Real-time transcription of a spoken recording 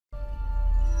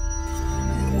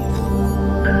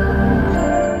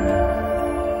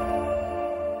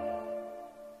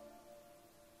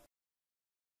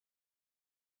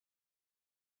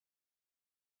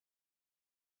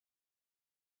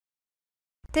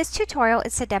This tutorial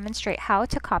is to demonstrate how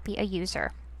to copy a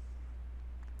user.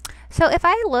 So if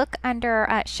I look under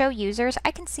Show Users,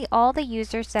 I can see all the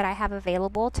users that I have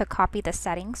available to copy the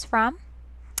settings from.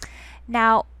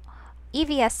 Now,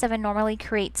 EVS7 normally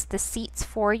creates the seats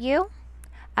for you.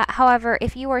 However,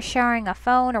 if you are sharing a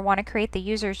phone or want to create the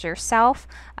users yourself,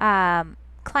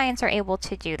 clients are able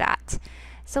to do that.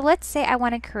 So let's say I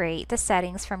want to create the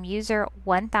settings from user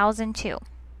 1002.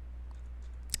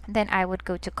 Then I would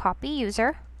go to Copy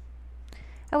User.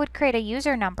 I would create a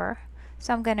user number.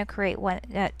 So I'm going to create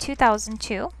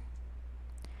 2002.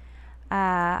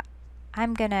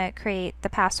 I'm going to create the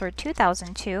password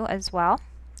 2002 as well.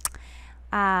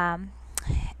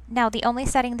 Now the only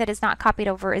setting that is not copied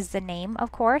over is the name,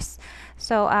 of course.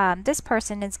 So this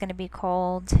person is going to be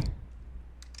called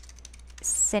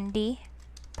Cindy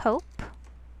Pope.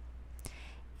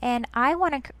 And I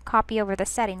want to copy over the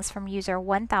settings from user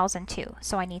 1002.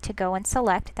 So I need to go and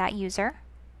select that user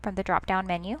from the drop-down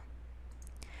menu.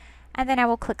 And then I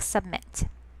will click Submit.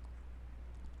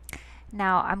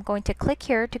 Now I'm going to click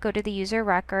here to go to the user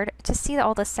record to see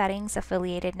all the settings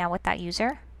affiliated now with that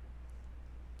user.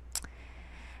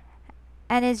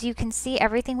 And as you can see,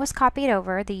 everything was copied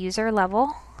over: the user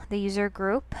level, the user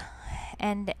group,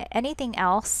 and anything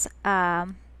else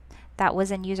that was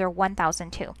in user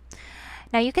 1002.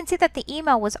 Now you can see that the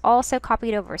email was also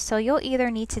copied over, so you'll either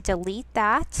need to delete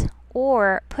that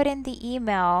or put in the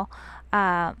email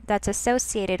that's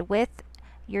associated with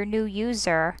your new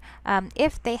user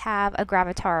if they have a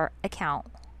Gravatar account.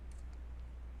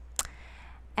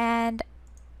 And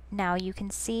now you can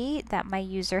see that my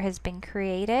user has been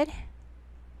created,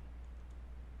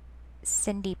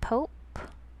 Cindy Pope,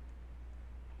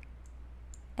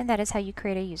 and that is how you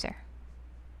create a user.